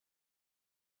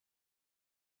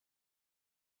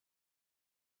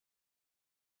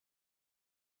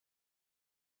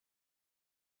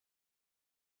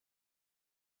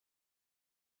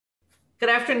Good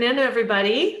afternoon,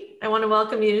 everybody. I want to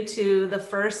welcome you to the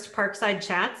first Parkside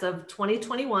Chats of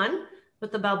 2021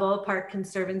 with the Balboa Park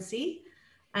Conservancy.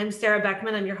 I'm Sarah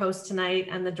Beckman. I'm your host tonight.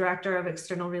 I'm the Director of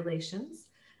External Relations.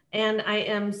 And I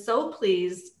am so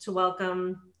pleased to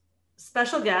welcome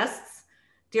special guests,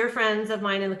 dear friends of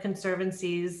mine in the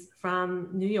conservancies from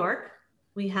New York.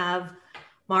 We have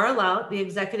Maura Lout, the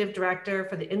Executive Director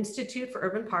for the Institute for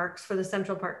Urban Parks for the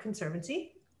Central Park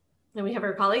Conservancy. And we have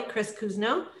our colleague, Chris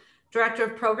Cousino, Director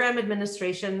of Program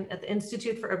Administration at the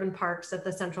Institute for Urban Parks at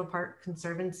the Central Park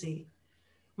Conservancy.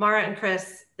 Maura and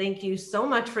Chris, thank you so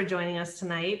much for joining us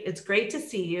tonight. It's great to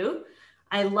see you.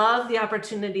 I love the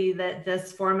opportunity that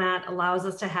this format allows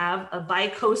us to have a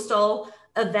bi-coastal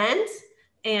event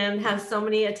and have so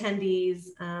many attendees.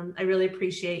 I really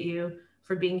appreciate you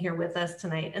for being here with us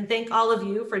tonight. And thank all of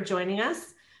you for joining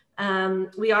us.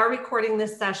 We are recording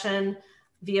this session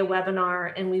via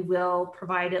webinar, and we will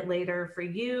provide it later for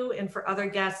you and for other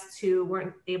guests who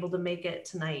weren't able to make it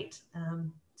tonight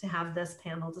to have this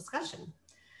panel discussion.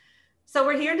 So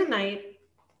we're here tonight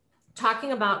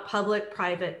talking about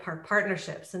public-private park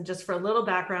partnerships. And just for a little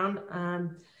background,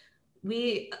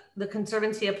 the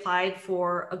Conservancy applied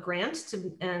for a grant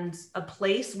and a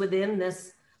place within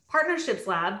this partnerships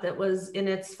lab that was in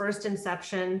its first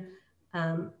inception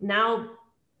now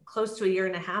close to a year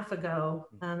and a half ago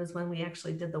is when we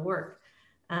actually did the work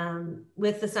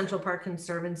with the Central Park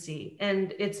Conservancy.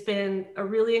 And it's been a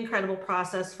really incredible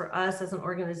process for us as an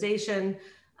organization.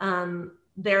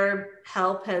 Their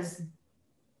help has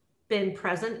been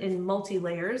present in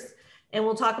multi-layers, and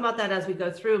we'll talk about that as we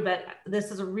go through, but this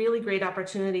is a really great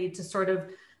opportunity to sort of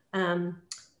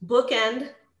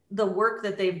bookend the work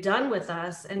that they've done with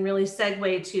us and really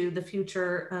segue to the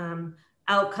future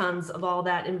outcomes of all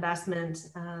that investment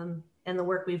and the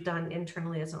work we've done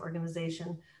internally as an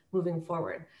organization moving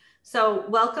forward. So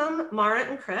welcome, Maura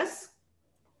and Chris.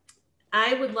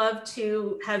 I would love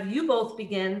to have you both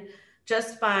begin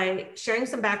just by sharing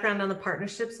some background on the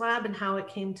Partnerships Lab and how it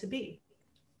came to be.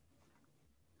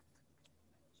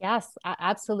 Yes,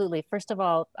 absolutely. First of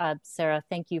all, Sarah,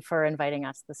 thank you for inviting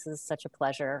us. This is such a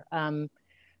pleasure.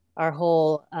 Our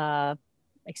whole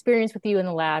experience with you in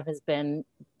the lab has been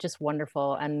just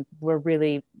wonderful, and we're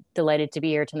really delighted to be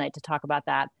here tonight to talk about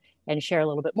that and share a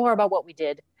little bit more about what we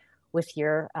did with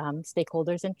your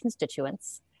stakeholders and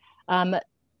constituents.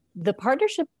 The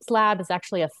Partnerships Lab is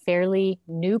actually a fairly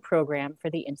new program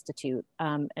for the Institute.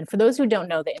 And for those who don't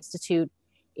know, the Institute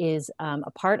is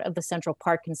a part of the Central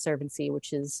Park Conservancy,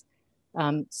 which is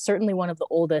certainly one of the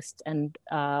oldest and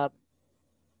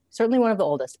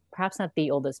perhaps not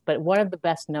the oldest, but one of the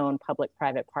best known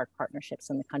public-private park partnerships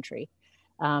in the country.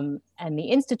 And the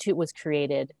Institute was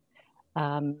created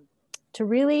to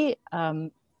really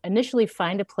initially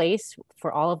find a place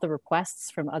for all of the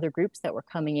requests from other groups that were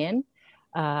coming in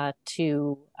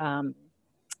to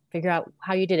figure out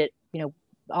how you did it. You know,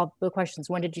 all the questions: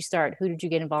 when did you start? Who did you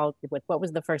get involved with? What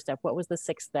was the first step? What was the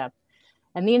sixth step?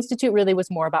 And the Institute really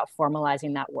was more about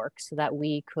formalizing that work so that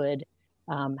we could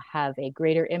have a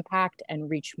greater impact and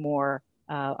reach more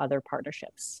other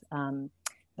partnerships. And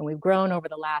we've grown over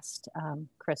the last,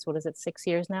 Chris, what is it, 6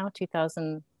 years now,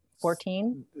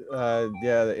 2014?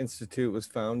 Yeah, the Institute was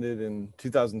founded in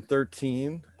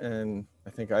 2013, and I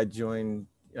think I joined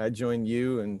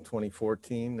you in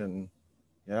 2014, and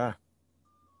yeah,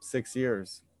 6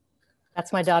 years.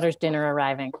 That's my daughter's dinner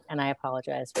arriving, and I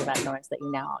apologize for that noise that you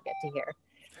now all get to hear.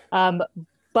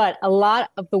 But a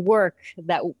lot of the work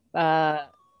that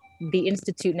the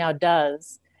Institute now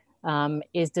does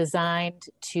is designed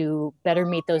to better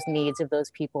meet those needs of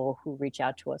those people who reach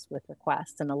out to us with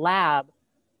requests. And the lab,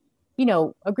 you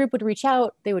know, a group would reach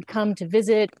out, they would come to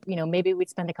visit, you know, maybe we'd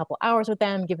spend a couple hours with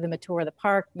them, give them a tour of the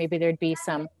park. Maybe there'd be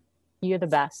some, you're the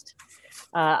best,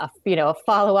 you know, a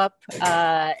follow-up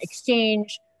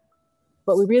exchange.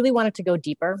 But we really wanted to go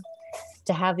deeper,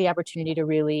 to have the opportunity to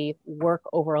really work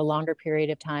over a longer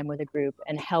period of time with a group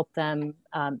and help them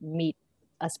meet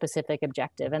a specific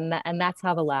objective. And that's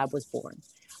how the lab was born.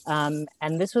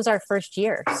 And this was our first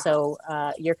year. So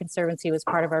your conservancy was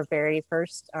part of our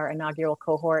our inaugural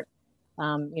cohort.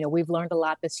 You know, we've learned a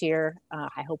lot this year.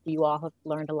 I hope you all have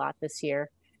learned a lot this year.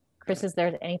 Chris, is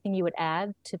there anything you would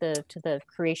add to the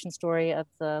creation story of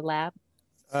the lab?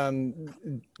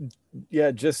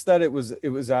 Yeah, just that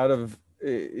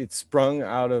it sprung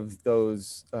out of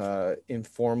those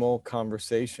informal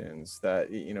conversations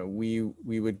that, you know,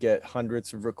 we would get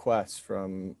hundreds of requests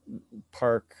from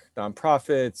park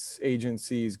nonprofits,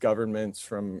 agencies, governments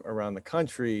from around the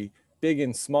country, big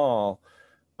and small,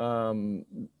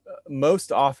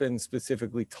 most often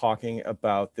specifically talking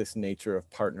about this nature of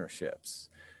partnerships.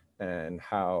 and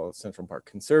how Central Park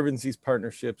Conservancy's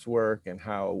partnerships work and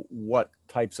what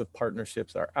types of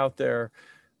partnerships are out there.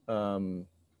 And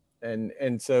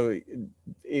so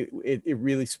it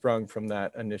really sprung from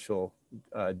that initial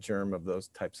germ of those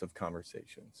types of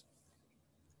conversations.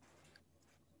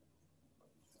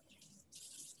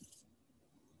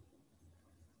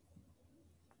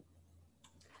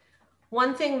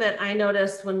 One thing that I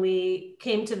noticed when we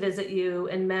came to visit you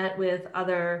and met with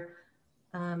other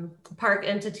park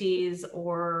entities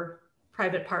or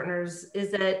private partners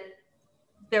is that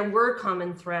there were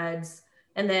common threads,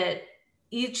 and that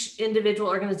each individual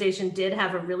organization did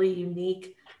have a really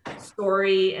unique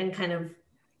story and kind of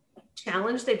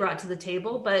challenge they brought to the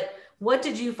table. But what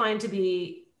did you find to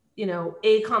be, you know,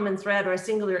 a common thread or a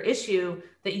singular issue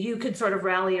that you could sort of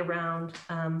rally around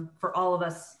for all of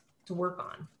us to work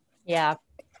on? Yeah.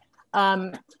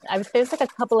 I would say there's like a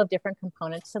couple of different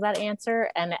components to that answer.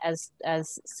 And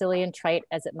as silly and trite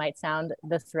as it might sound,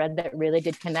 the thread that really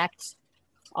did connect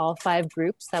all 5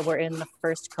 groups that were in the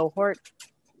first cohort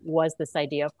was this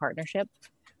idea of partnership.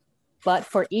 But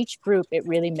for each group, it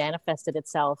really manifested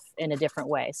itself in a different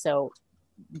way. So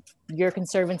your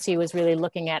conservancy was really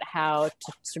looking at how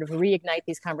to sort of reignite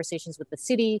these conversations with the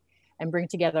city and bring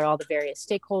together all the various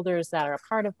stakeholders that are a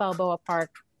part of Balboa Park.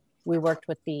 We worked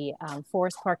with the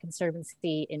Forest Park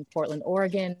Conservancy in Portland,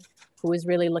 Oregon, who was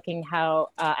really looking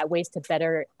at ways to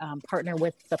better partner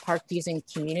with the park-using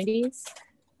communities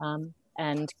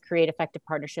and create effective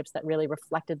partnerships that really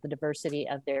reflected the diversity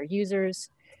of their users.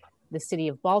 The city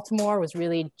of Baltimore was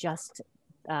really just,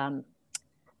 the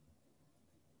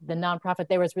nonprofit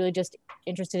there was really just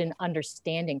interested in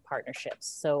understanding partnerships.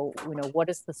 So, you know, what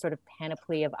is the sort of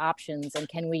panoply of options, and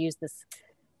can we use this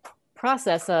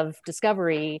process of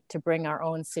discovery to bring our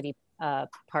own city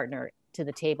partner to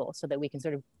the table so that we can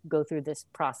sort of go through this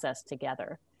process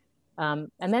together.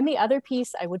 And then the other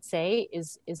piece I would say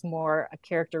is more a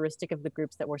characteristic of the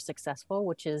groups that were successful,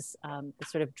 which is the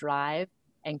sort of drive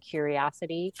and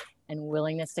curiosity and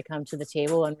willingness to come to the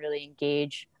table and really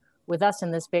engage with us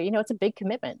in this. You know, it's a big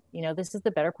commitment. You know, this is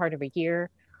the better part of a year.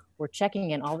 We're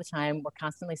checking in all the time. We're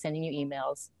constantly sending you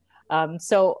emails.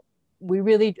 So we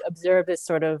really observe this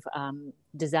sort of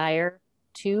desire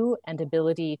to and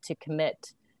ability to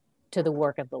commit to the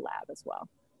work of the lab as well.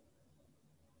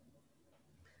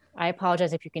 I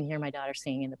apologize if you can hear my daughter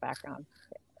singing in the background.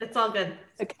 It's all good.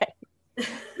 Okay.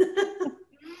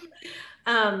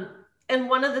 And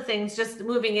one of the things, just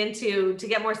moving into, to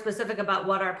get more specific about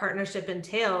what our partnership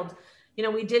entailed, you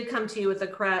know, we did come to you with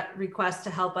a request to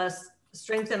help us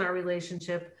strengthen our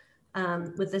relationship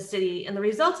with the city. And the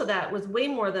result of that was way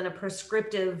more than a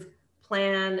prescriptive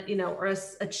plan, you know, or a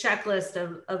checklist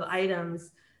of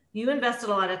items. You invested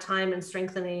a lot of time in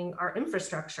strengthening our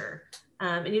infrastructure.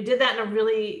 And you did that in a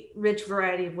really rich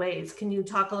variety of ways. Can you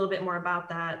talk a little bit more about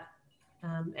that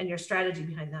and your strategy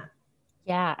behind that?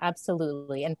 Yeah,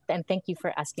 absolutely. And thank you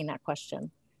for asking that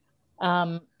question.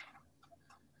 You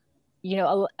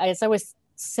know, as I was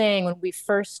saying, when we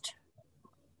first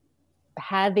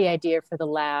had the idea for the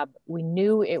lab, we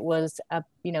knew it was,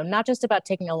 you know, not just about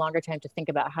taking a longer time to think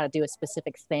about how to do a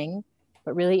specific thing,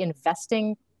 but really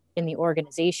investing in the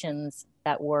organizations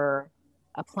that were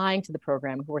applying to the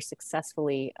program, who were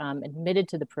successfully admitted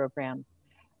to the program,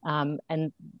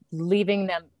 and leaving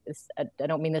them, I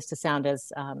don't mean this to sound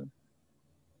as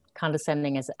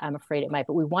condescending as I'm afraid it might,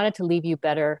 but we wanted to leave you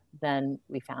better than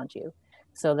we found you,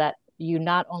 so that you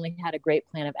not only had a great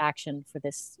plan of action for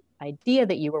this idea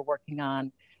that you were working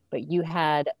on, but you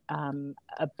had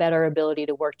a better ability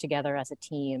to work together as a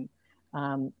team.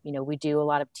 You know, we do a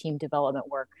lot of team development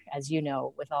work, as you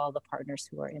know, with all the partners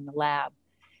who are in the lab.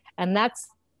 And that's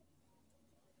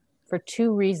for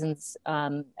 2 reasons,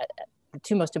 the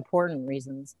 2 most important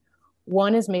reasons.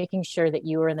 One is making sure that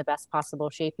you are in the best possible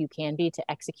shape you can be to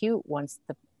execute once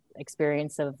the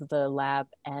experience of the lab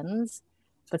ends.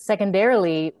 But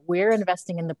secondarily, we're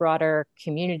investing in the broader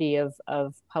community of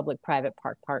public-private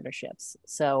park partnerships.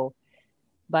 So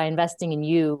by investing in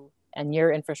you and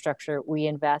your infrastructure, we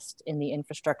invest in the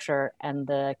infrastructure and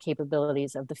the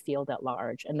capabilities of the field at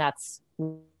large. And that's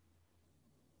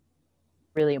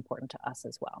really important to us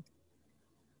as well.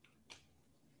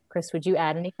 Chris, would you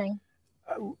add anything?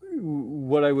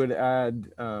 What I would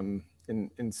add,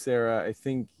 and Sarah, I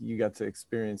think you got to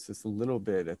experience this a little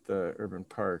bit at the Urban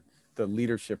Park, the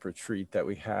leadership retreat that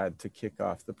we had to kick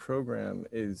off the program,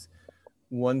 is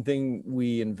one thing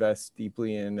we invest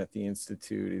deeply in at the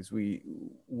Institute is we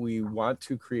want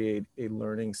to create a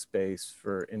learning space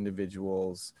for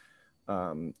individuals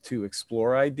to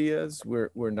explore ideas.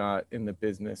 We're not in the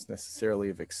business necessarily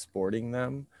of exporting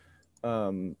them.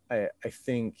 I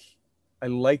think I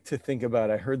like to think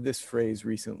about, I heard this phrase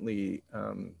recently,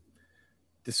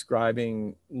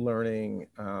 describing learning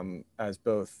as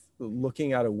both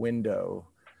looking out a window.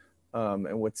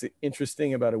 And what's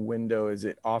interesting about a window is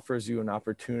it offers you an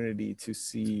opportunity to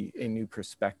see a new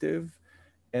perspective,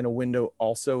 and a window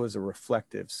also is a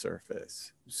reflective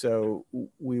surface. So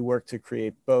we work to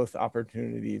create both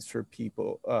opportunities for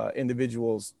people,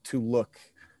 individuals to look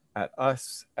at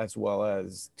us as well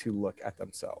as to look at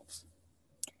themselves.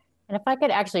 And if I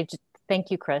could actually just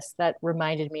thank you, Chris, that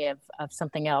reminded me of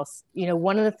something else. You know,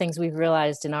 one of the things we've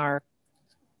realized in our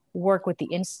work with the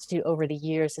Institute over the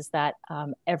years is that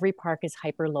every park is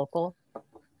hyper local,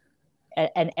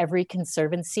 and every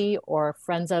conservancy or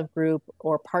friends of group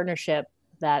or partnership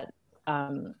that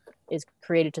is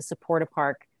created to support a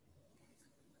park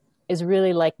is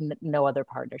really like no other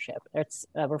partnership. It's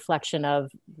a reflection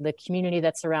of the community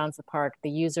that surrounds the park,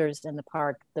 the users in the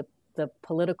park, the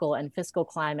political and fiscal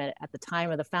climate at the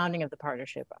time of the founding of the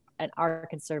partnership. And our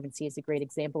conservancy is a great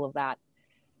example of that.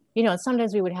 You know, and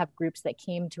sometimes we would have groups that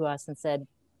came to us and said,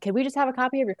 can we just have a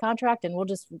copy of your contract and we'll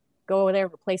just go over there,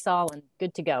 replace all, and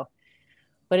good to go.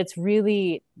 But it's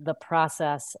really the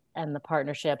process and the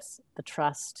partnerships, the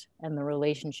trust and the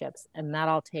relationships, and that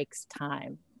all takes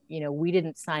time. You know, we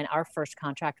didn't sign our first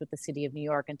contract with the city of New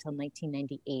York until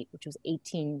 1998, which was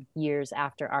 18 years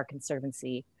after our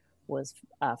conservancy was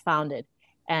founded.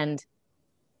 And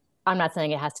I'm not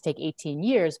saying it has to take 18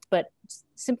 years, but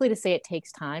simply to say it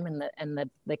takes time, and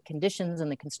the conditions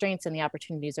and the constraints and the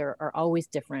opportunities are always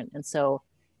different. And so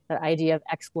the idea of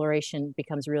exploration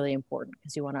becomes really important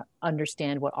because you want to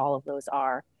understand what all of those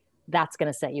are. That's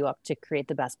going to set you up to create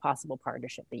the best possible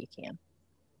partnership that you can.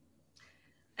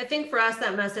 I think for us,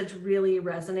 that message really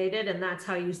resonated, and that's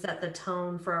how you set the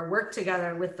tone for our work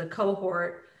together with the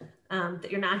cohort,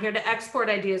 that you're not here to export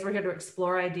ideas, we're here to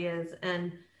explore ideas.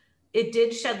 And it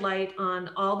did shed light on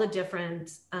all the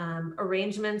different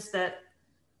arrangements that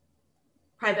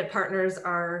private partners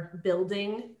are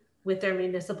building with their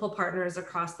municipal partners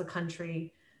across the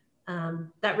country.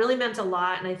 That really meant a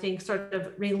lot, and I think sort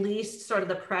of released sort of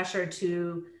the pressure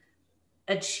to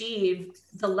achieve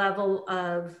the level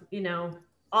of, you know,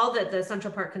 all that the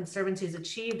Central Park Conservancy has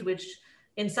achieved, which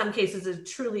in some cases is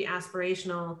truly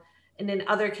aspirational, and in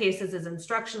other cases is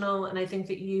instructional. And I think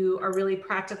that you are really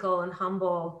practical and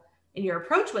humble in your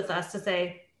approach with us to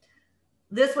say,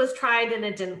 this was tried and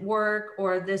it didn't work,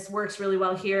 or this works really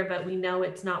well here, but we know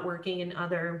it's not working in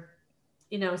other,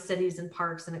 you know, cities and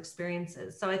parks and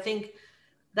experiences. So I think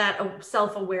that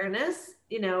self-awareness,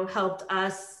 you know, helped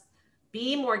us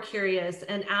be more curious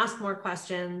and ask more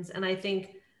questions. And I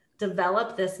think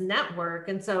develop this network.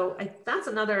 And so I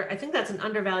think that's an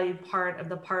undervalued part of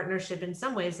the partnership in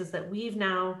some ways, is that we've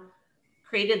now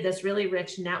created this really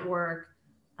rich network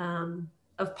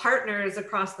of partners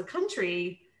across the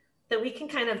country that we can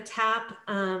kind of tap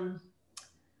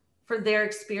for their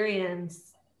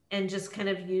experience and just kind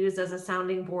of use as a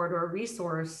sounding board or a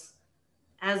resource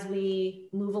as we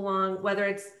move along, whether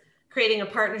it's creating a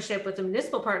partnership with a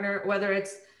municipal partner, whether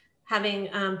it's having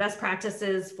best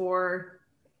practices for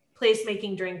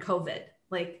placemaking during COVID.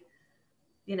 Like,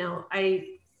 you know,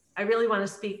 I really want to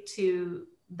speak to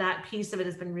that piece of it.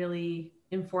 Has been really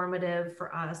informative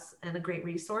for us and a great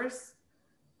resource.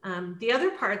 The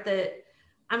other part that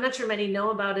I'm not sure many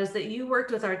know about is that you worked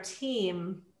with our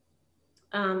team.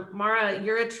 Maura,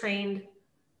 you're trained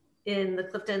in the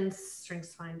Clifton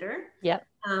Strengths Finder. Yep.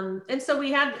 And so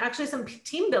we had actually some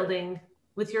team building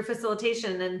with your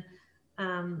facilitation.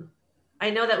 And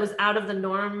I know that was out of the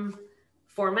norm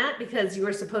format because you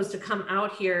were supposed to come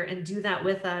out here and do that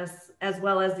with us as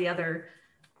well as the other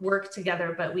work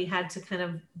together, but we had to kind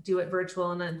of do it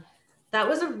virtual. And then that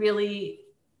was a really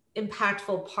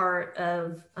impactful part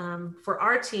of, for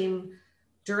our team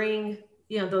during,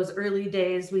 you know, those early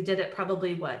days. We did it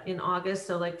probably in August.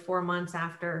 So like 4 months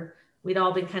after we'd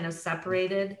all been kind of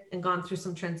separated and gone through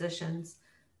some transitions.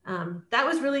 That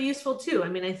was really useful too. I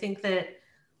mean, I think that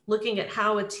looking at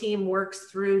how a team works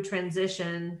through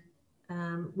transition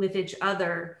with each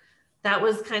other, that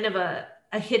was kind of a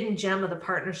hidden gem of the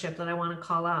partnership that I want to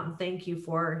call out and thank you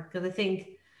for, because I think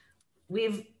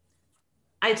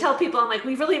I tell people, I'm like,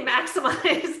 we've really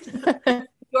maximized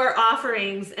your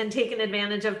offerings and taken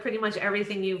advantage of pretty much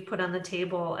everything you've put on the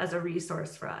table as a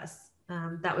resource for us.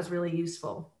 That was really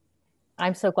useful.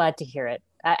 I'm so glad to hear it.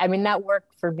 I mean, that work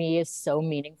for me is so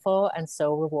meaningful and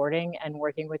so rewarding, and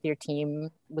working with your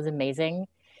team was amazing.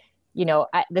 You know,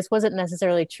 this wasn't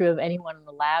necessarily true of anyone in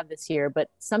the lab this year, but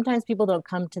sometimes people don't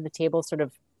come to the table sort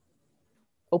of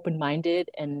open-minded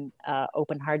and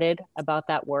open-hearted about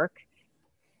that work.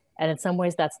 And in some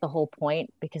ways that's the whole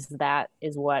point, because that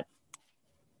is what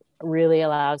really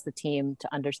allows the team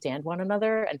to understand one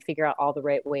another and figure out all the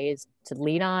right ways to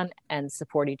lean on and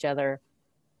support each other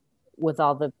with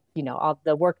all the, all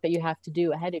the work that you have to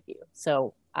do ahead of you.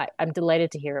 So I'm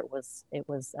delighted to hear it was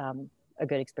a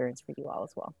good experience for you all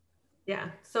as well. Yeah,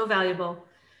 so valuable.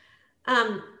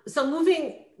 So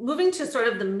moving to sort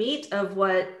of the meat of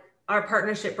what our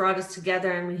partnership brought us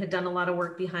together, and we had done a lot of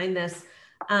work behind this.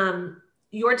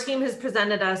 Your team has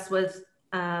presented us with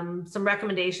some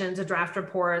recommendations, a draft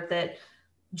report that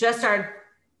just our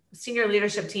senior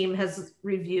leadership team has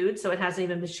reviewed, so it hasn't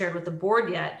even been shared with the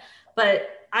board yet. But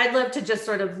I'd love to just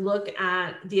sort of look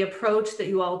at the approach that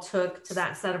you all took to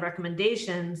that set of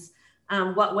recommendations,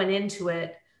 what went into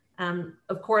it.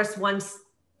 Of course, once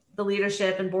the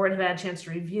leadership and board have had a chance to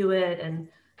review it, and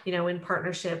in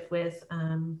partnership with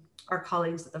our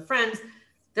colleagues at the Friends,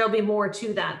 there'll be more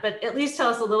to that. But at least tell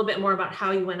us a little bit more about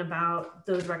how you went about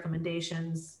those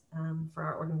recommendations for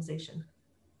our organization.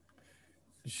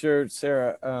 Sure,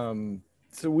 Sarah.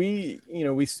 So we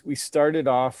started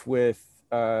off with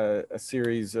a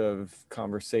series of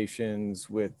conversations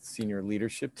with senior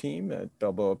leadership team at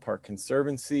Balboa Park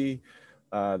Conservancy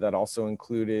that also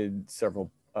included several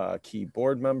key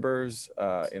board members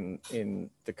in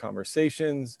the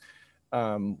conversations.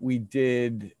 We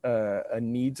did a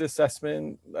needs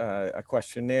assessment, a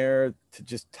questionnaire to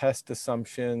just test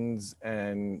assumptions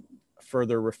and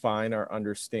further refine our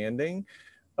understanding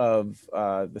of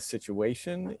the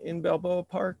situation in Balboa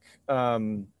Park.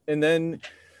 And then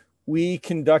we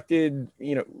conducted,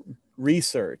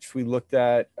 research. We looked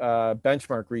at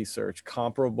benchmark research,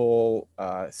 comparable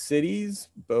cities,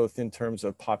 both in terms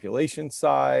of population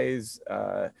size,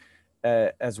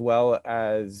 as well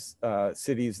as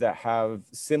cities that have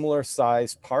similar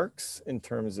sized parks in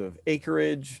terms of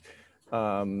acreage,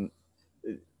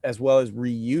 as well as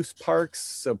reuse parks.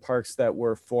 So parks that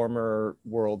were former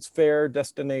World's Fair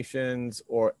destinations,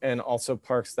 and also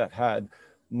parks that had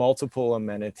multiple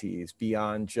amenities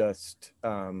beyond just,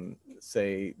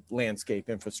 say, landscape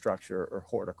infrastructure or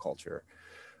horticulture.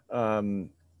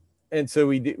 And so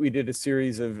we did a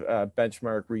series of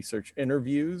benchmark research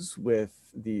interviews with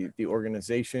the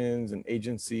organizations and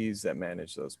agencies that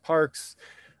manage those parks,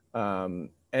 and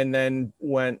then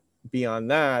went beyond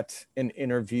that and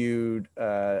interviewed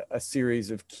a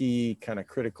series of key kind of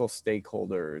critical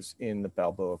stakeholders in the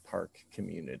Balboa Park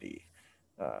community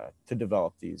to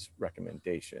develop these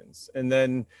recommendations, and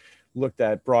then looked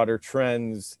at broader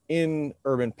trends in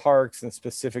urban parks and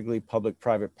specifically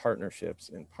public-private partnerships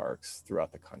in parks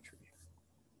throughout the country.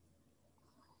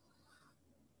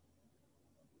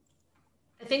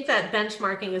 I think that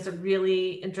benchmarking is a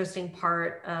really interesting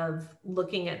part of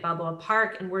looking at Balboa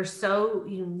Park, and we're so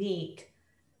unique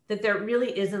that there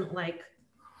really isn't like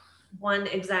one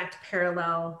exact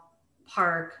parallel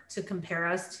park to compare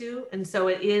us to. And so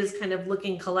it is kind of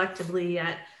looking collectively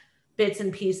at bits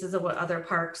and pieces of what other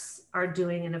parks are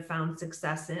doing and have found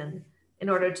success in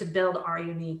order to build our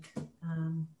unique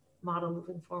model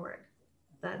moving forward.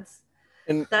 That's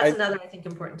another, I think,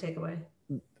 important takeaway.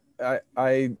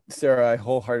 Sarah, I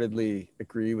wholeheartedly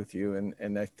agree with you.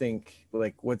 And I think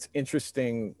like what's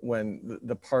interesting when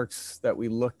the parks that we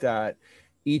looked at,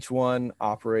 each one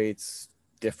operates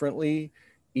differently.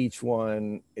 Each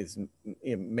one is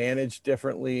managed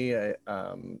differently.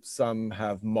 Some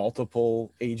have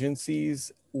multiple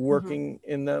agencies working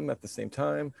in them at the same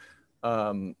time.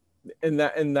 And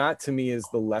that to me is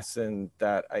the lesson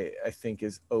that I think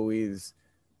is always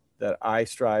that I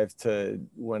strive to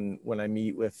when I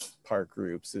meet with park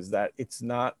groups, is that it's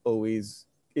not always,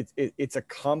 it's a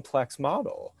complex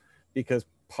model because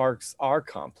parks are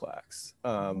complex,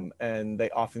 and they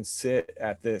often sit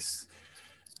at this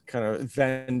kind of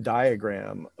Venn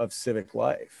diagram of civic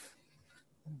life.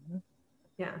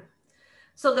 Yeah.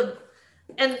 So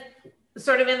and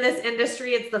sort of in this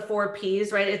industry, it's the 4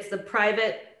 Ps, right? It's the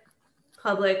private,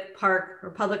 public, park,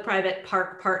 or public-private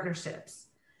park partnerships.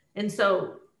 And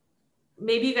so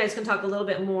maybe you guys can talk a little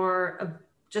bit more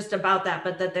just about that,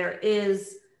 but that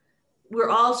we're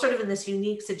all sort of in this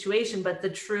unique situation, but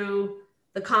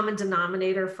the common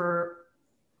denominator for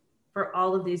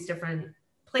all of these different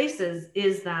places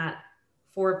is that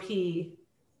 4P,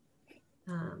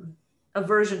 a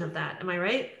version of that. Am I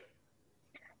right?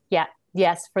 Yeah.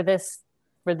 Yes. For this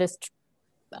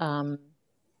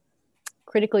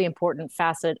critically important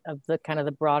facet of the kind of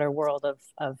the broader world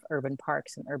of urban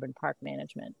parks and urban park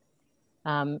management.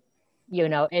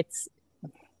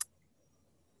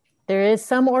 There is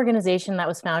some organization that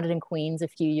was founded in Queens a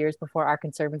few years before our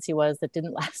conservancy that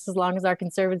didn't last as long as our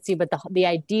conservancy, but the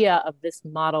idea of this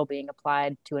model being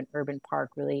applied to an urban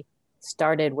park really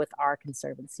started with our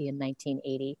conservancy in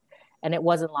 1980. And it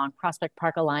wasn't long. Prospect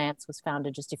Park Alliance was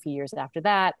founded just a few years after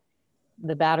that.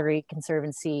 The Battery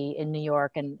Conservancy in New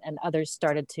York and others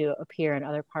started to appear in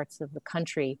other parts of the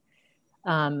country.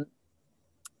 You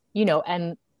know,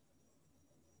 and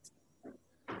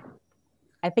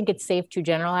I think it's safe to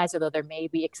generalize, although there may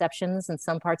be exceptions in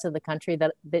some parts of the country,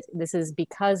 that this is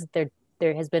because there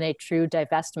has been a true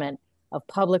divestment of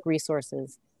public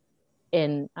resources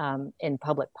in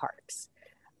public parks.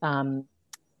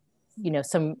 You know,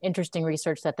 some interesting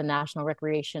research that the National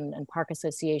Recreation and Park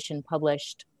Association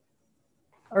published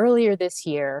earlier this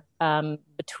year,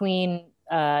 between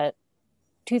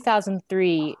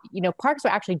 2003, you know, parks were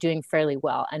actually doing fairly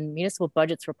well, and municipal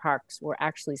budgets for parks were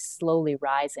actually slowly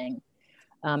rising.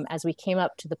 As we came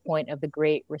up to the point of the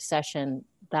Great Recession,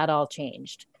 that all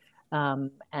changed.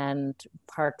 And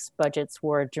parks budgets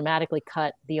were dramatically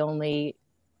cut. The only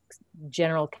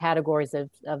general categories of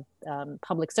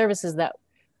public services that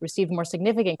received more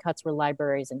significant cuts were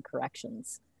libraries and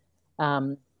corrections.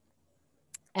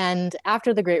 And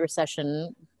after the Great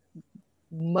Recession,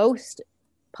 most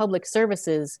public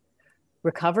services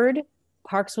recovered.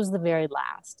 Parks was the very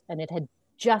last, and it had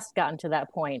just gotten to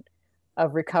that point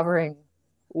of recovering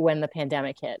when the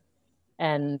pandemic hit.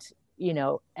 And, you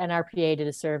know, NRPA did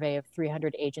a survey of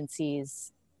 300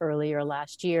 agencies earlier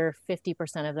last year.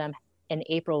 50% of them in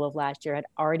April of last year had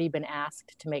already been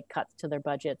asked to make cuts to their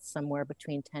budgets, somewhere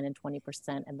between 10 and 20%,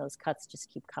 and those cuts just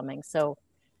keep coming. So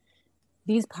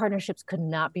these partnerships could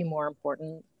not be more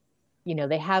important. You know,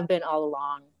 they have been all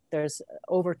along. There's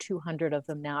over 200 of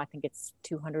them now. I think it's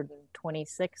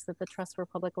 226 that the Trust for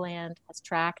Public Land has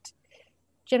tracked,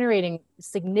 generating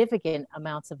significant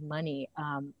amounts of money.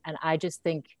 And I just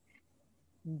think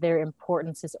their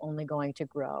importance is only going to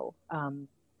grow,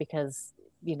 because,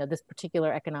 you know, this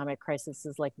particular economic crisis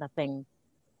is like nothing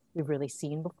we've really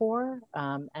seen before.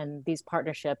 And these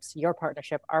partnerships, your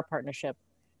partnership, our partnership,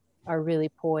 are really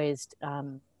poised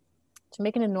to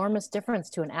make an enormous difference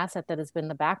to an asset that has been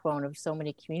the backbone of so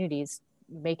many communities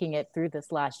making it through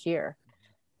this last year.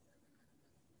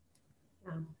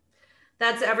 Yeah.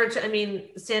 That's average. I mean,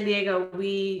 San Diego,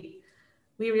 we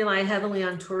rely heavily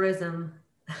on tourism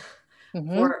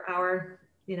for our,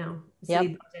 you know,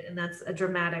 city budget, and that's a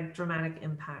dramatic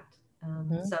impact.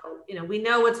 So, you know, we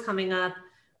know what's coming up,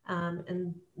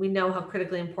 and we know how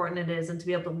critically important it is, and to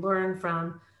be able to learn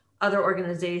from other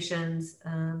organizations,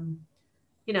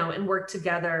 you know, and work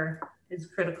together is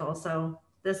critical. So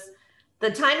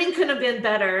the timing couldn't have been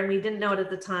better, and we didn't know it at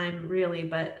the time really,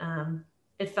 but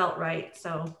it felt right.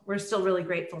 So we're still really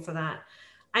grateful for that.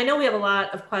 I know we have a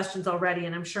lot of questions already,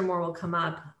 and I'm sure more will come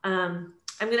up. I'm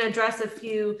going to address a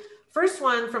few. First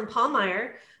one from Paul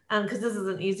Meyer, because this is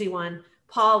an easy one.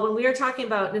 Paul, when we are talking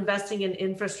about investing in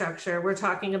infrastructure, we're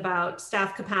talking about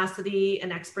staff capacity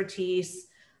and expertise,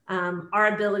 our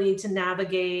ability to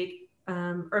navigate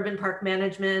urban park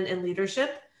management and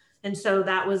leadership. And so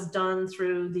that was done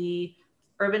through the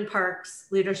Urban Parks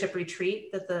Leadership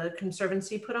Retreat that the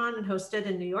Conservancy put on and hosted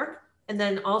in New York. And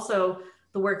then also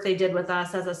the work they did with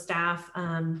us as a staff,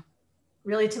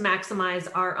 really to maximize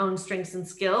our own strengths and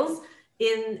skills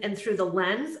in and through the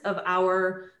lens of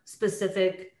our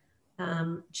specific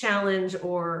challenge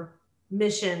or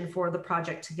mission for the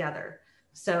project together.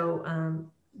 So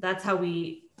that's how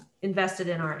we invested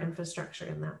in our infrastructure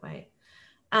in that way.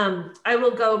 I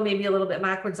will go maybe a little bit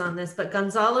backwards on this, but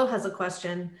Gonzalo has a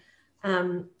question.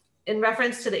 In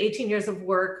reference to the 18 years of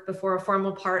work before a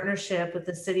formal partnership with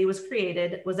the city was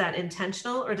created, was that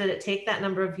intentional, or did it take that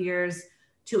number of years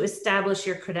to establish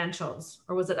your credentials,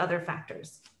 or was it other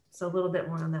factors? So a little bit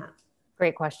more on that.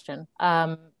 Great question.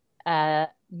 A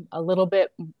little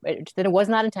bit, that it was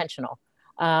not intentional.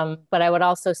 But I would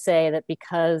also say that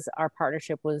because our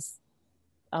partnership was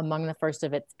among the first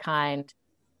of its kind,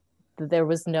 there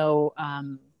was no,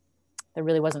 there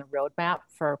really wasn't a roadmap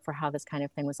for how this kind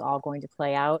of thing was all going to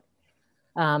play out.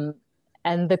 And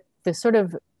the sort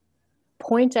of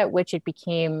point at which it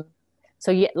became,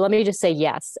 so let me just say,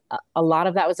 yes, a lot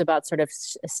of that was about sort of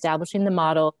establishing the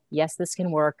model. Yes, this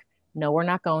can work. No, we're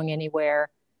not going anywhere.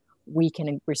 We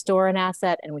can restore an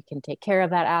asset and we can take care of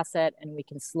that asset, and we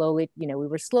can slowly, you know, we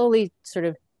were slowly sort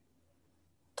of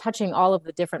touching all of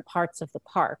the different parts of the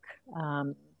park,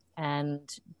 and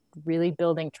really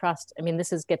building trust. I mean,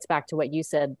 gets back to what you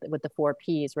said with the 4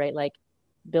 Ps, right? Like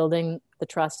building the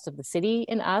trust of the city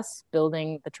in us,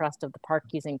 building the trust of the park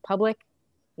using public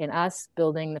in us,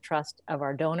 building the trust of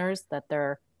our donors that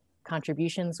their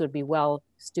contributions would be well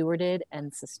stewarded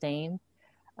and sustained.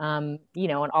 You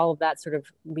know, and all of that sort of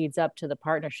leads up to the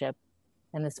partnership.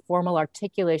 And this formal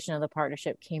articulation of the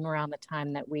partnership came around the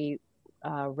time that we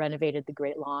renovated the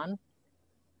Great Lawn,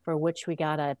 for which we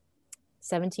got a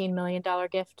 $17 million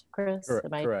gift, Chris?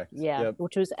 Correct. Yeah, Yep.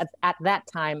 which was at that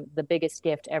time the biggest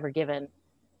gift ever given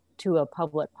to a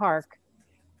public park.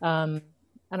 And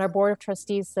our board of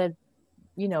trustees said,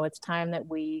 it's time that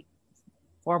we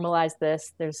formalize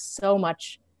this. There's so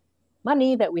much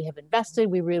money that we have invested.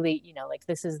 We really,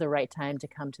 this is the right time to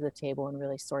come to the table and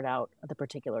really sort out the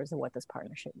particulars of what this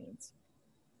partnership means.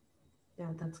 Yeah,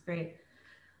 that's great.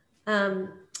 And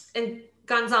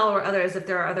Gonzalo or others, if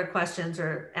there are other questions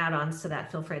or add-ons to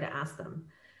that, feel free to ask them.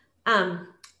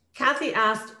 Kathy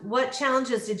asked, what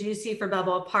challenges did you see for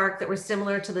Balboa Park that were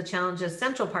similar to the challenges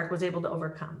Central Park was able to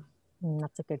overcome?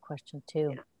 That's a good question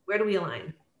too. Yeah. Where do we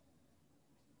align?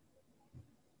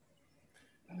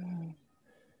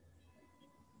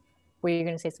 Were you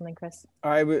going to say something, Chris?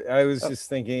 I was just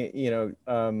thinking,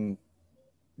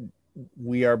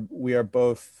 we are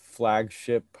both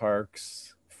flagship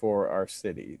parks for our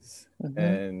cities.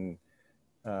 And,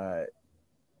 I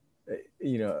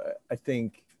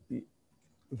think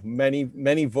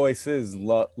many voices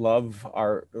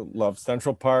love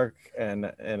Central Park. And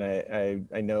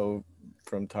I know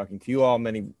from talking to you all,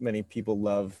 many people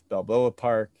love Balboa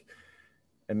Park,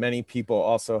 and many people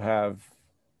also have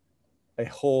a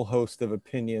whole host of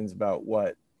opinions about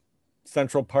what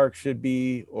Central Park should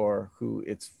be or who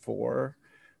it's for.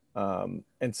 And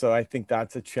so I think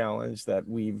that's a challenge that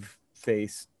we've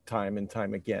faced time and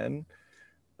time again.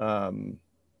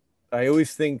 I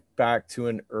always think back to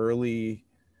an early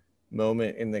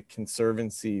moment in the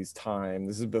Conservancy's time.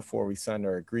 This is before we signed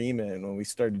our agreement, when we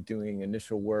started doing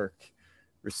initial work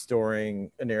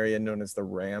restoring an area known as the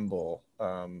Ramble,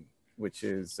 which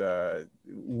is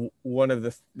one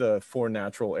of the 4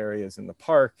 natural areas in the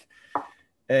park.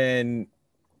 And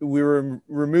we were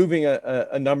removing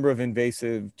a number of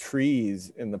invasive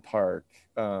trees in the park,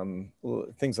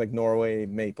 things like Norway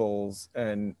maples,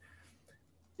 and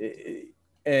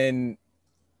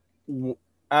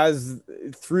as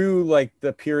through like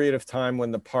the period of time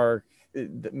when the park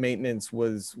the maintenance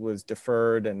was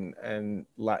deferred and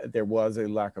there was a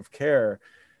lack of care,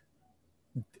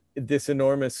 this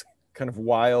enormous kind of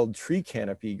wild tree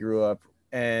canopy grew up,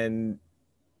 and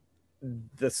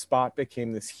the spot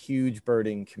became this huge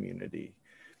birding community.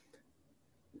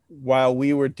 While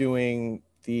we were doing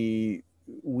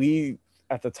we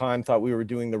at the time thought we were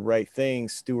doing the right thing,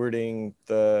 stewarding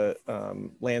the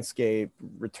landscape,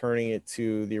 returning it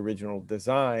to the original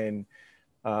design,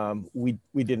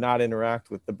 we did not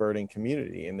interact with the birding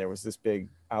community, and there was this big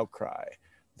outcry.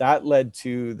 That led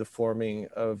to the forming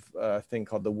of a thing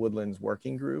called the Woodlands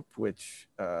Working Group, which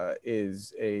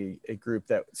is a group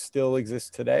that still exists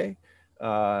today,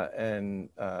 and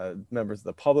members of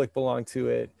the public belong to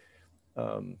it.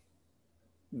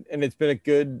 And it's been a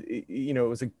good, it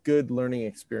was a good learning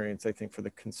experience, I think, for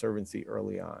the Conservancy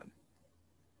early on.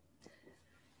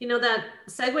 That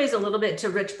segues a little bit to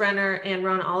Rich Brenner and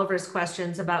Ron Oliver's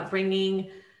questions about bringing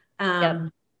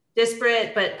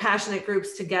disparate but passionate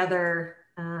groups together.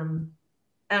 I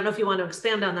don't know if you want to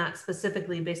expand on that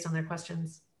specifically based on their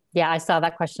questions. Yeah, I saw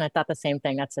that question. I thought the same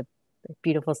thing. That's a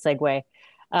beautiful segue.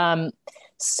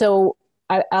 So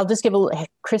I'll just give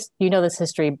Chris, you know this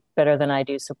history better than I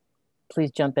do, so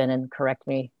please jump in and correct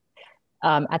me.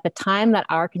 At the time that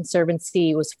our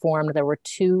Conservancy was formed, there were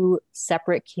 2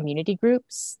 separate community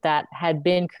groups that had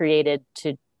been created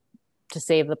to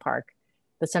save the park.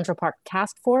 The Central Park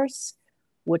Task Force,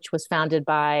 which was founded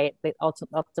by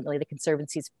ultimately the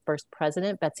Conservancy's first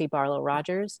president, Betsy Barlow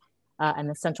Rogers, and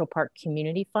the Central Park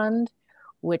Community Fund,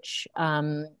 which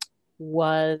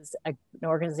was an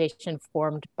organization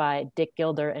formed by Dick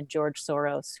Gilder and George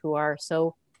Soros, who are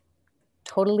so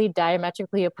totally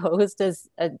diametrically opposed as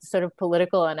a sort of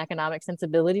political and economic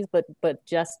sensibilities, but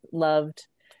just loved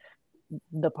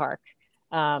the park.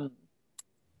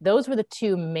 Those were the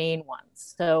 2 main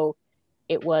ones. So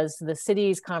it was the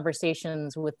city's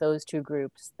conversations with those 2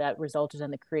 groups that resulted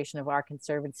in the creation of our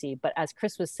Conservancy. But as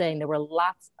Chris was saying, there were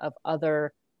lots of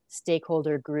other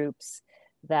stakeholder groups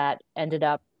that ended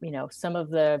up, some of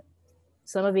the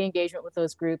engagement with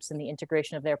those groups and the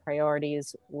integration of their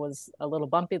priorities was a little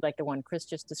bumpy, like the one Chris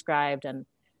just described, and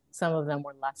some of them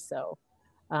were less so.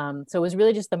 So it was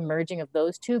really just the merging of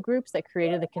those 2 groups that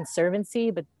created the Conservancy,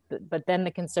 but then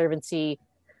the Conservancy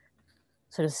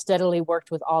sort of steadily worked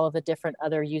with all of the different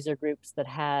other user groups that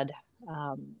had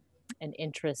an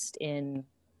interest in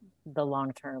the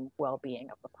long-term well-being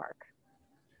of the park.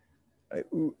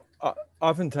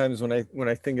 Oftentimes when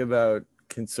I think about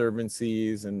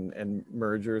conservancies and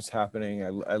mergers happening,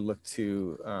 I look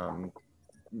to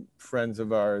friends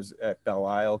of ours at Belle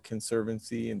Isle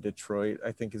Conservancy in Detroit,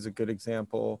 I think is a good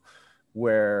example,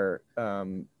 where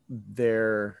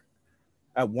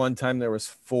At one time, there was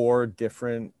 4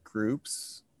 different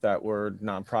groups that were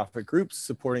nonprofit groups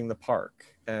supporting the park.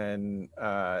 And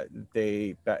I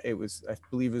believe it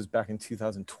was back in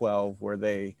 2012 where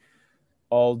they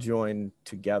all joined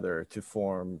together to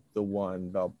form the one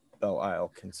Belle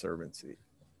Isle Conservancy.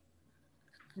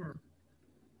 Yeah.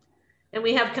 And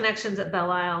we have connections at Belle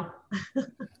Isle.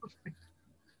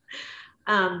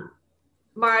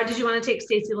 Maura, did you want to take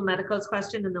Stacy Lametico's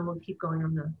question, and then we'll keep going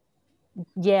on the...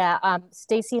 Yeah,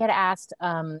 Stacy had asked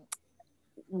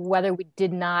whether we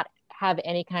did not have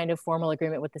any kind of formal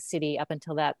agreement with the city up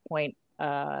until that point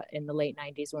in the late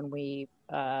 90s when we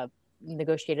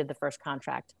negotiated the first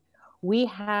contract. We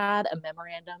had a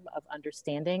memorandum of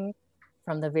understanding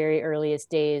from the very earliest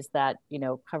days that, you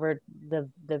know, covered the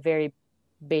very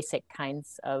basic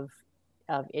kinds of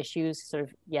issues. Sort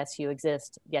of, yes, you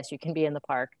exist. Yes, you can be in the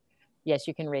park. Yes,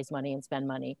 you can raise money and spend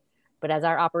money. But as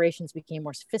our operations became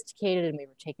more sophisticated and we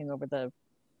were taking over the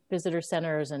visitor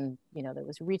centers, and, you know, there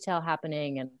was retail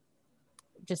happening, and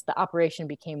just the operation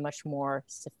became much more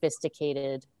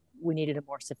sophisticated, we needed a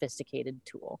more sophisticated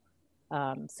tool.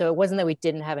 So it wasn't that we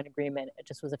didn't have an agreement, it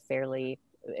just was a fairly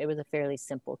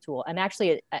simple tool. And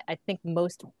actually, I think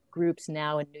most groups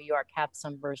now in New York have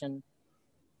some version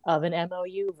of an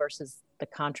MOU versus the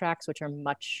contracts, which are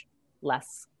much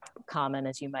less common,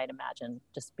 as you might imagine,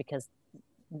 just because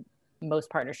most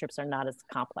partnerships are not as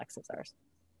complex as ours.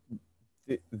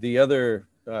 The other,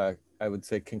 I would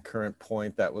say, concurrent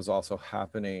point that was also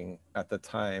happening at the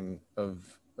time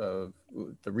of the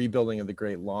rebuilding of the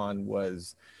Great Lawn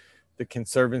was the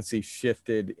Conservancy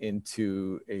shifted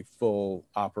into a full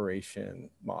operation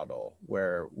model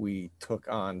where we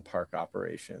took on park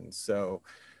operations. So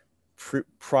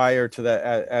prior to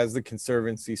that, as the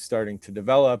Conservancy starting to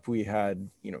develop, we had,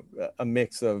 you know, a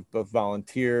mix of both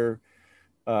volunteer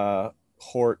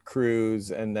hort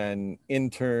crews and then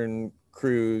intern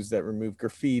crews that removed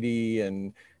graffiti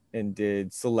and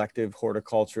did selective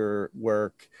horticulture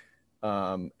work.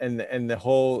 And the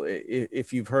whole,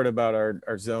 if you've heard about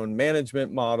our zone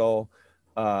management model,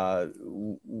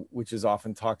 which is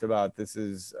often talked about, this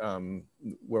is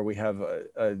where we have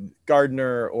a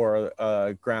gardener or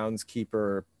a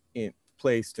groundskeeper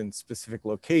placed in specific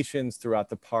locations throughout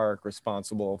the park,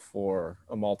 responsible for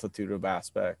a multitude of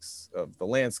aspects of the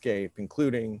landscape,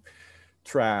 including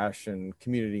trash and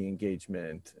community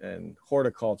engagement and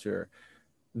horticulture.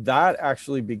 That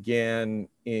actually began,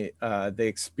 they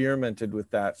experimented with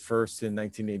that first in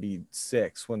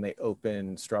 1986 when they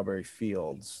opened Strawberry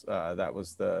Fields. That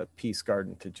was the peace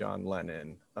garden to John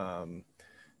Lennon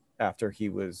after he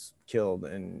was killed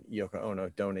and Yoko Ono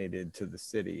donated to the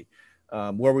city,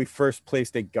 where we first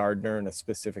placed a gardener in a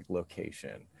specific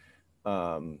location.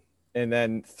 And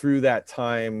then through that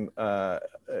time,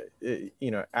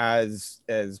 you know, as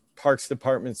Parks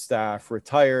Department staff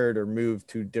retired or moved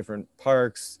to different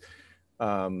parks,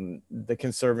 the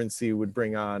Conservancy would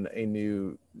bring on a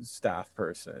new staff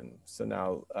person. So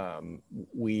now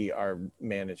we are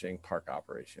managing park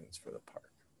operations for the park.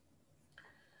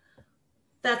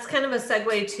 That's kind of a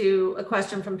segue to a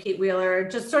question from Pete Wheeler,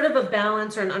 just sort of a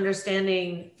balance or an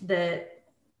understanding that,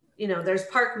 you know, there's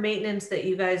park maintenance that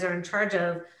you guys are in charge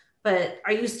of, but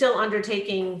are you still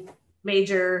undertaking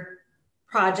major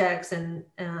projects and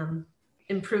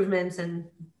improvements and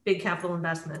big capital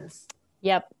investments?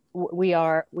 Yep, we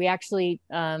are. We actually,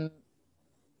 I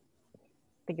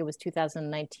think it was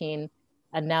 2019,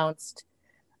 announced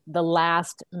the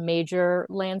last major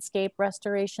landscape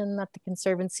restoration that the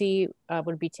Conservancy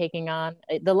would be taking on.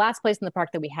 The last place in the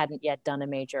park that we hadn't yet done a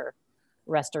major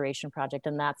restoration project,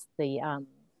 and that's the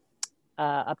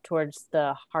up towards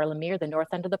the Harlemere, the north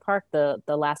end of the park. The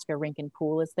Alaska Rink and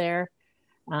Pool is there.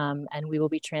 And we will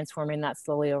be transforming that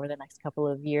slowly over the next couple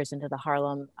of years into the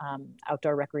Harlem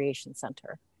Outdoor Recreation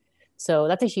Center. So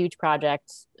that's a huge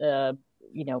project,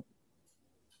 you know,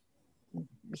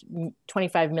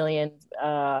 25 million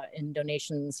in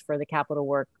donations for the capital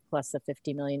work, plus a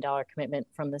 $50 million commitment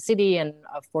from the city and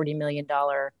a $40 million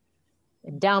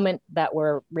endowment that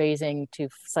we're raising to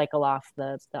cycle off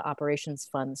the operations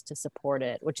funds to support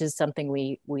it, which is something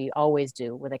we always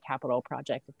do with a capital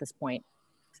project at this point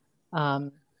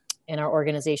in our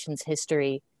organization's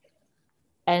history.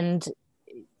 And,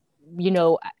 you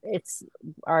know, it's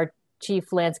our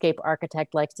chief landscape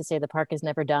architect likes to say the park is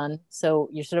never done. So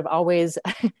you're sort of always,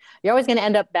 you're always going to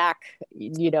end up back,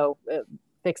 you know,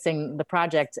 fixing the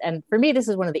project. And for me, this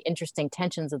is one of the interesting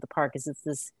tensions of the park, is it's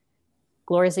this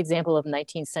glorious example of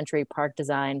 19th century park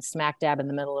design smack dab in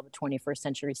the middle of a 21st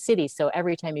century city. So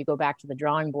every time you go back to the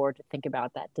drawing board to think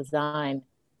about that design,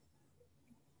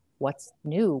 what's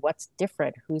new, what's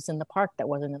different, who's in the park that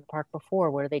wasn't in the park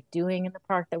before, what are they doing in the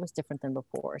park that was different than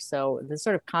before. So this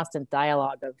sort of constant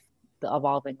dialogue of the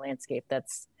evolving landscape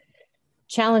that's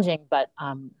challenging, but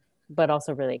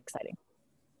also really exciting.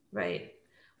 Right.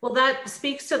 Well, that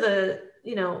speaks to the,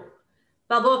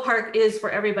 Balboa Park is for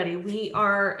everybody. We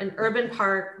are an urban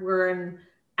park. We're an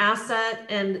asset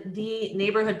and the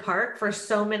neighborhood park for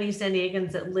so many San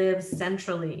Diegans that live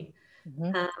centrally.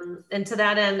 And to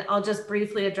that end, I'll just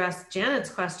briefly address Janet's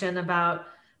question about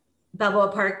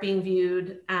Balboa Park being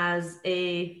viewed as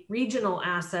a regional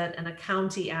asset and a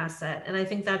county asset. And I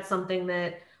think that's something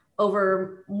that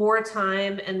over more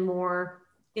time and more,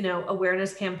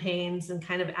 awareness campaigns and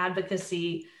kind of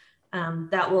advocacy,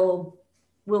 that will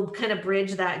kind of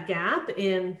bridge that gap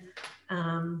in,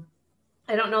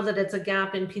 I don't know that it's a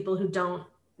gap in people who don't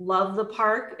love the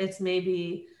park. It's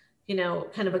maybe,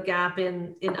 kind of a gap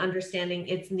in understanding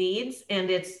its needs and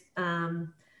its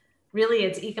really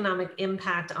its economic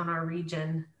impact on our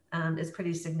region is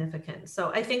pretty significant.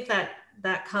 So I think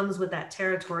that comes with that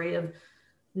territory of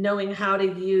knowing how to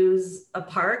use a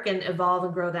park and evolve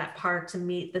and grow that park to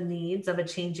meet the needs of a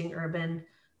changing urban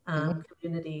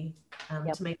community,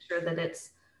 to make sure that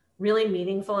it's really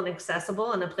meaningful and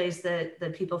accessible and a place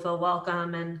that people feel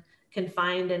welcome and can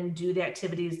find and do the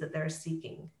activities that they're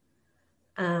seeking.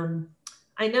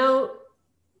 I know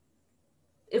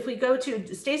if we go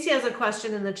to, Stacy has a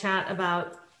question in the chat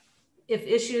about if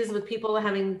issues with people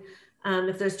having,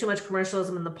 if there's too much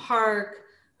commercialism in the park,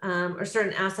 or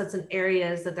certain assets and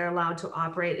areas that they're allowed to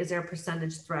operate, is there a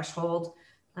percentage threshold?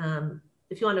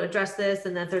 If you want to address this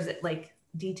and that there's like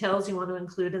details you want to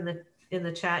include in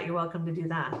the chat, you're welcome to do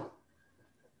that.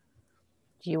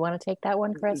 Do you want to take that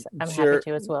one, Chris? I'm Sure.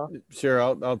 happy to as well. Sure,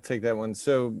 I'll take that one.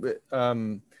 So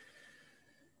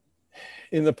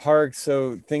in the park,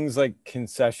 so things like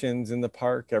concessions in the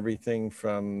park, everything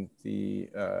from the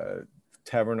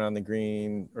Tavern on the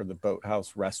Green or the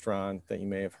Boathouse restaurant that you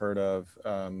may have heard of,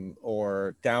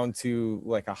 or down to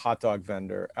like a hot dog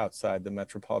vendor outside the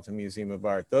Metropolitan Museum of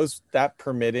Art. That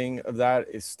permitting of that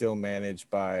is still managed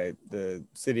by the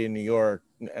City of New York,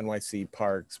 NYC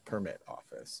Parks Permit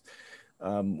Office.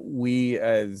 We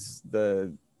as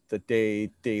the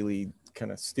daily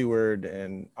kind of steward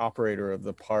and operator of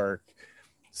the park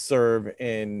serve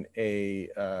in a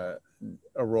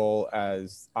role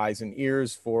as eyes and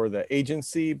ears for the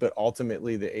agency, but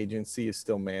ultimately the agency is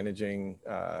still managing,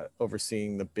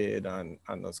 overseeing the bid on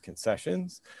those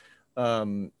concessions.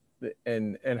 And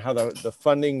how the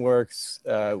funding works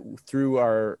through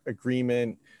our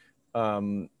agreement.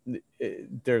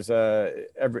 There's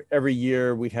every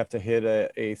year we have to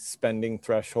hit a spending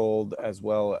threshold as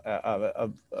well, a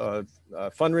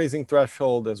fundraising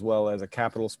threshold as well as a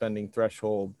capital spending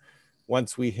threshold.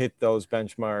 Once we hit those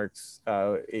benchmarks,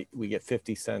 we get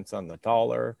 50 cents on the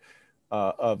dollar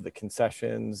of the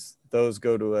concessions. Those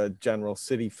go to a general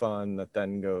city fund that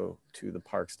then go to the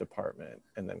Parks Department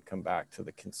and then come back to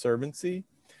the Conservancy.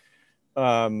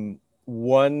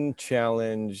 One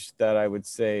challenge that I would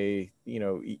say,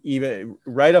 even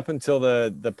right up until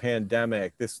the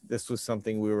pandemic, this was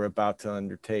something we were about to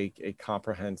undertake a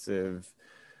comprehensive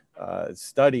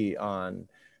study on,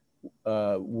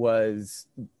 was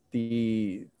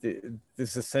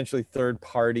this essentially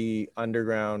third-party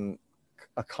underground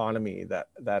economy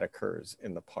that occurs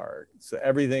in the park. So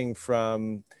everything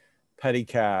from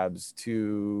pedicabs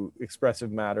to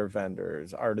expressive matter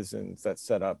vendors, artisans that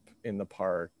set up in the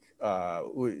park,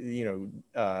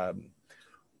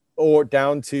 or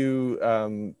down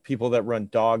to people that run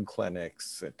dog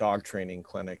clinics, dog training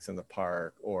clinics in the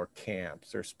park, or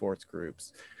camps or sports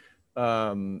groups.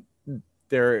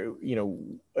 There,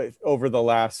 over the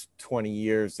last 20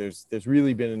 years, there's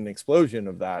really been an explosion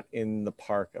of that in the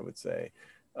park, I would say.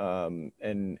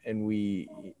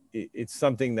 It's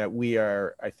something that we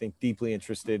are, I think, deeply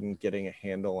interested in getting a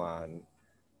handle on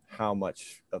how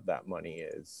much of that money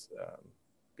is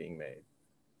being made.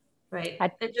 Right.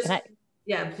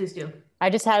 Yeah, please do.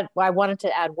 I wanted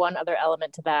to add one other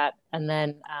element to that. And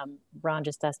then Ron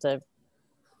just asked a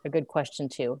good question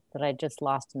too, that I just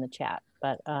lost in the chat,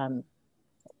 but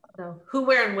so who,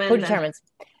 where, and when? Who determines?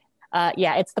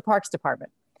 Yeah, it's the Parks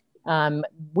Department.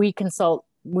 We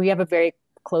have a very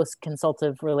close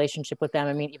consultative relationship with them.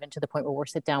 I mean, even to the point where we'll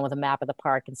sit down with a map of the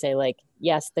park and say, like,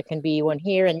 yes, there can be one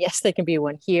here, and yes, there can be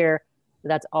one here.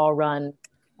 That's all run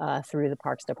through the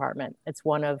Parks Department. It's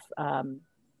one of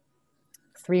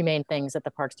three main things that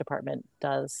the Parks Department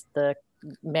does.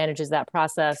 Manages that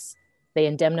process. They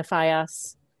indemnify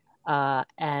us.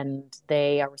 And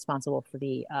they are responsible for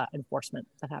the enforcement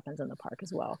that happens in the park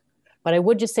as well. But I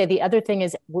would just say the other thing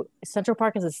is Central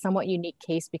Park is a somewhat unique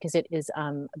case because it is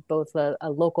both a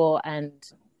local and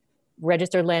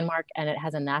registered landmark, and it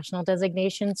has a national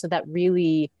designation. So that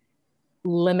really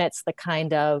limits the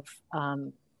kind of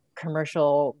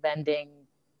commercial vending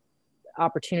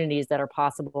opportunities that are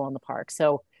possible in the park.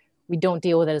 So we don't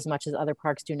deal with it as much as other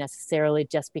parks do necessarily,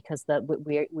 just because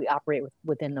we operate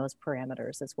within those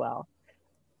parameters as well.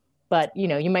 But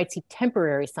you might see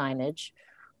temporary signage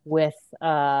with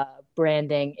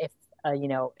branding if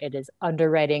it is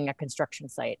underwriting a construction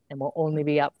site and will only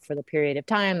be up for the period of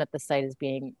time that the site is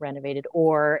being renovated,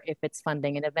 or if it's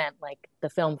funding an event like the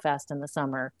Film Fest in the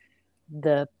summer,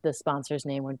 the sponsor's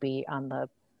name would be on the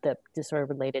sort of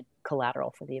related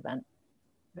collateral for the event.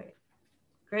 Right.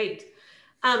 Great.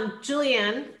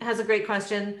 Julianne has a great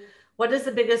question. What is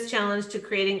the biggest challenge to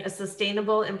creating a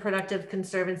sustainable and productive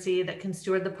conservancy that can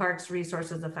steward the park's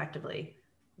resources effectively?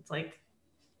 It's like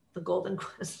the golden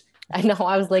question. I know.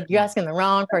 I was like, you're asking the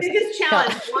wrong person. The biggest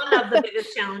challenge, one of the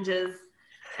biggest challenges.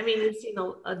 I mean, we've seen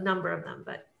a number of them,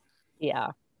 but. Yeah.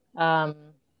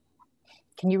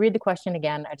 Can you read the question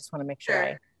again? I just want to make sure.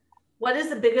 Sure. What is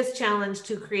the biggest challenge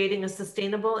to creating a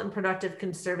sustainable and productive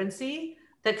conservancy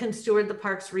that can steward the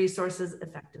park's resources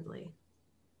effectively?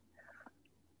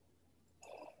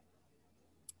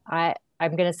 I'm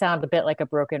going to sound a bit like a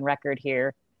broken record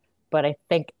here, but I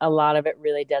think a lot of it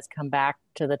really does come back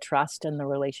to the trust and the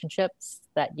relationships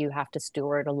that you have to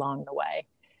steward along the way.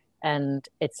 And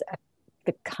it's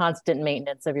the constant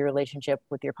maintenance of your relationship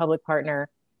with your public partner,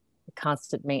 the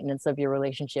constant maintenance of your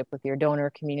relationship with your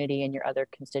donor community and your other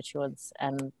constituents,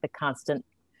 and the constant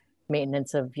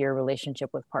maintenance of your relationship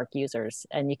with park users.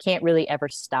 And you can't really ever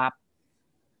stop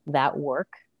that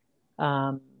work.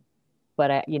 But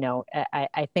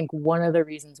I think one of the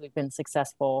reasons we've been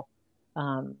successful,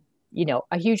 a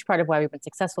huge part of why we've been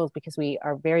successful is because we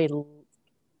are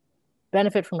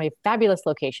benefit from a fabulous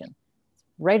location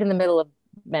right in the middle of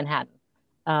Manhattan.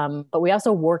 But we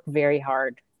also work very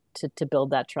hard to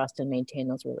build that trust and maintain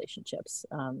those relationships.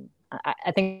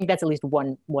 I think that's at least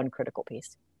one critical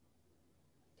piece.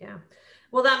 Yeah.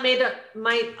 Well, that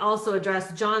might also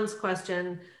address John's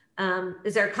question.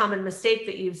 Is there a common mistake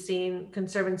that you've seen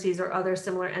conservancies or other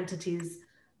similar entities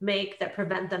make that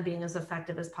prevent them being as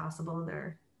effective as possible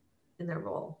in their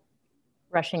role?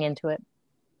 Rushing into it.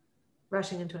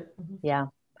 Mm-hmm. Yeah.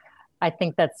 I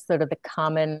think that's sort of the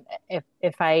common,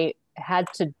 if I had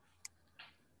to,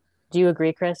 do you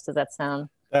agree, Chris? Does that sound?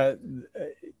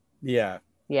 Yeah.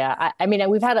 Yeah. I mean,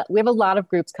 we have a lot of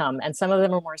groups come, and some of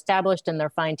them are more established and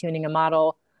they're fine tuning a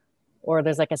model, or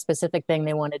there's like a specific thing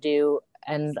they want to do.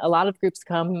 And a lot of groups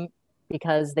come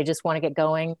because they just want to get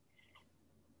going.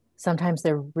 Sometimes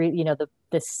they're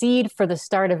the seed for the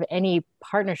start of any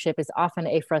partnership is often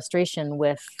a frustration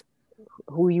with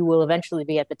who you will eventually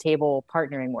be at the table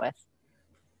partnering with.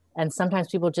 And sometimes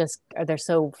people they're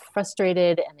so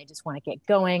frustrated and they just want to get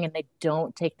going, and they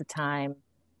don't take the time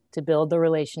to build the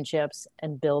relationships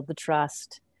and build the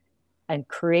trust and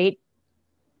create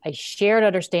a shared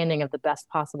understanding of the best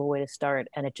possible way to start.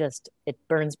 And it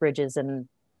burns bridges, and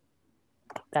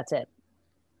that's it.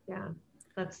 Yeah,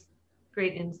 that's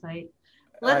great insight.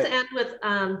 Let's end with,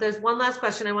 there's one last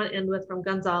question I want to end with from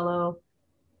Gonzalo.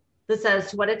 This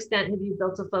says, to what extent have you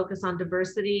built a focus on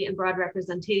diversity and broad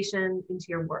representation into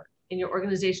your work, in your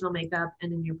organizational makeup,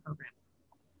 and in your program?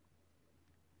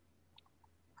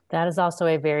 That is also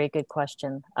a very good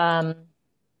question. I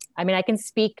mean, I can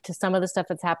speak to some of the stuff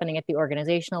that's happening at the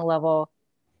organizational level.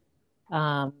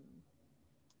 And,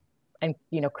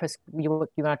 Chris, you want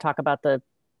to talk about the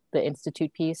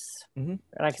Institute piece? Mm-hmm.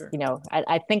 Sure.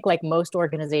 I think like most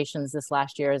organizations, this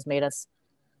last year has made us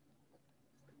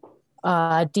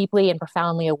deeply and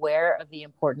profoundly aware of the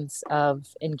importance of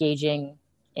engaging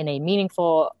in a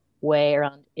meaningful way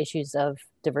around issues of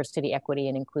diversity, equity,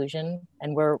 and inclusion.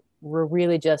 And we're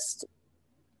really just,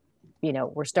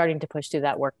 we're starting to push through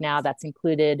that work now. That's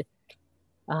included,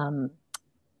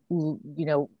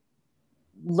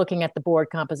 looking at the board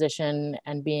composition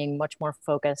and being much more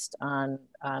focused on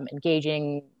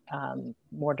engaging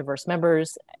more diverse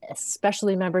members,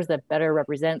 especially members that better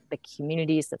represent the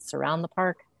communities that surround the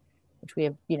park, which we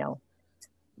have,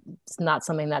 it's not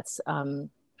something that's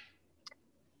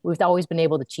we've always been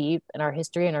able to achieve in our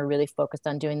history, and are really focused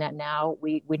on doing that now.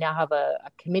 We now have a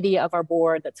committee of our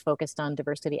board that's focused on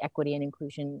diversity, equity, and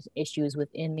inclusion issues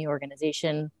within the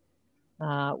organization.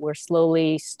 We're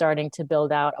slowly starting to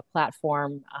build out a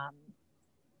platform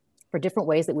for different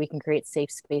ways that we can create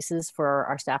safe spaces for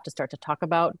our staff to start to talk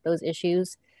about those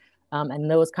issues.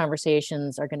 And those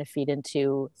conversations are going to feed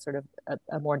into sort of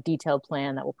a more detailed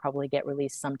plan that will probably get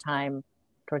released sometime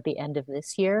toward the end of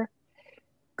this year.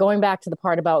 going back to the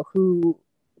part about who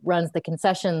runs the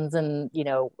concessions and, you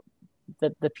know,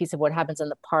 the piece of what happens in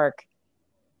the park,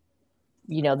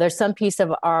 you know, there's some piece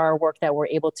of our work that we're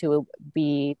able to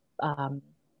be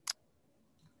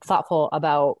thoughtful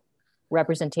about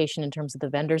representation in terms of the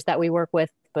vendors that we work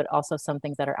with, but also some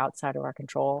things that are outside of our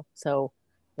control. So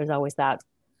there's always that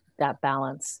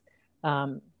balance.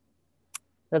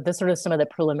 That's sort of some of the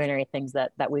preliminary things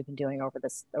that we've been doing over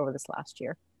this last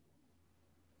year.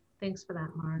 Thanks for that,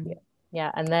 Maura.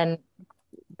 Yeah, and then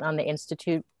on the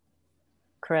Institute,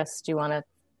 Chris, do you want to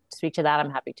speak to that? I'm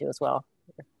happy to as well.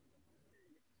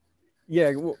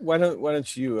 Yeah, why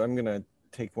don't you? I'm gonna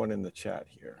take one in the chat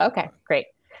here. Okay, great.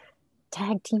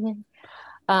 Tag teaming.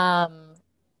 The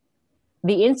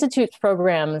Institute's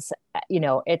programs, you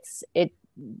know,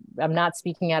 I'm not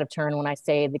speaking out of turn when I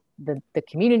say the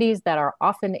communities that are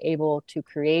often able to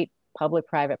create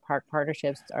public-private park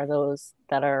partnerships are those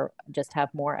that just have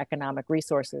more economic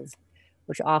resources,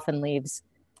 which often leaves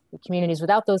the communities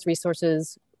without those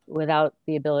resources, without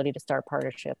the ability to start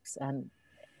partnerships, and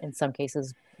in some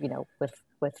cases, you know, with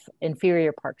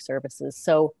inferior park services.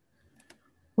 So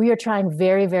we are trying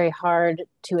very, very hard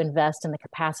to invest in the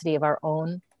capacity of our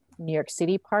own New York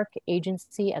City Park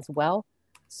Agency as well,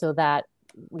 so that,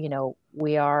 you know,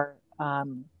 we are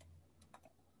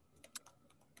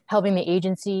helping the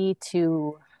agency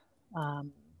to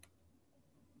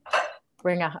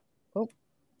bring a, oh,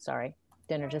 sorry,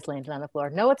 dinner just landed on the floor.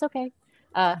 No, it's okay.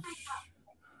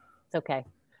 It's okay.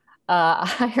 A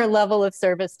higher level of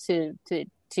service to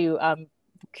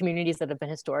communities that have been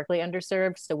historically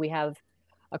underserved. So we have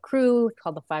a crew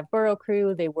called the 5 Borough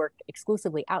Crew. They work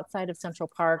exclusively outside of Central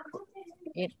Park.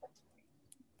 Yeah,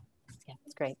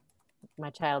 it's great. My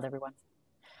child, everyone.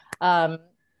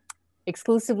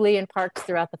 Exclusively in parks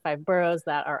throughout the 5 boroughs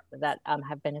that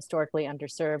have been historically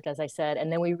underserved, as I said.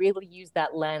 And then we really use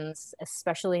that lens,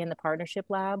 especially in the partnership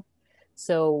lab.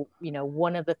 So, you know,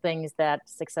 one of the things that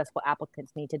successful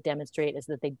applicants need to demonstrate is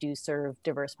that they do serve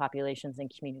diverse populations and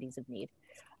communities of need.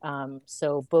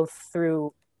 So both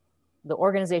through the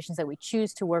organizations that we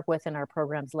choose to work with in our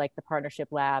programs, like the Partnership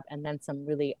Lab, and then some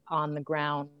really on the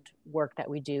ground work that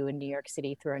we do in New York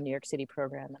City through our New York City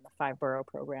program and the 5 Borough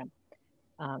program.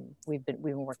 We've been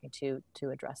working to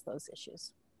address those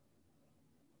issues.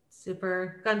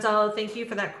 Super. Gonzalo, thank you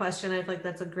for that question. I feel like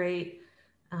that's a great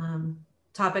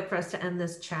topic for us to end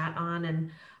this chat on. And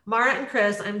Maura and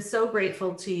Chris, I'm so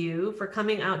grateful to you for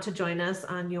coming out to join us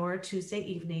on your Tuesday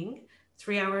evening,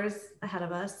 3 hours ahead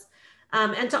of us.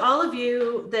 And to all of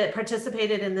you that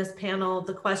participated in this panel,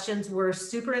 the questions were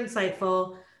super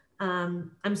insightful.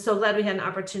 I'm so glad we had an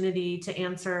opportunity to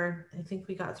answer. I think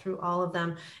we got through all of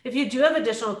them. If you do have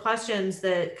additional questions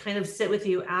that kind of sit with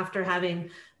you after having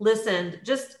listened,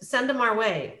 just send them our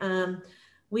way.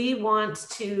 We want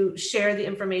to share the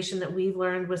information that we've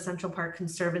learned with Central Park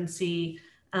Conservancy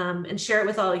and share it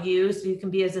with all of you so you can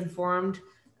be as informed,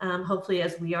 hopefully,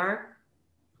 as we are.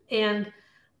 And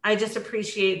I just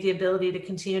appreciate the ability to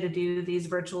continue to do these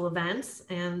virtual events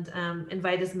and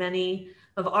invite as many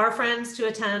of our friends to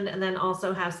attend, and then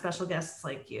also have special guests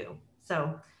like you.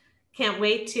 So can't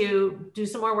wait to do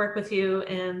some more work with you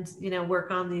and, you know,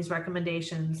 work on these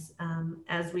recommendations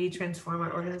as we transform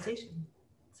our organization.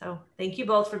 So thank you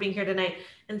both for being here tonight.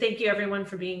 And thank you everyone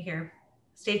for being here.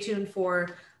 Stay tuned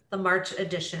for the March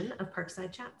edition of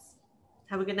Parkside Chats.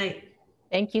 Have a good night.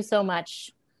 Thank you so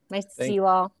much. Nice to see you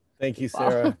all. Thank you,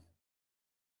 Sarah.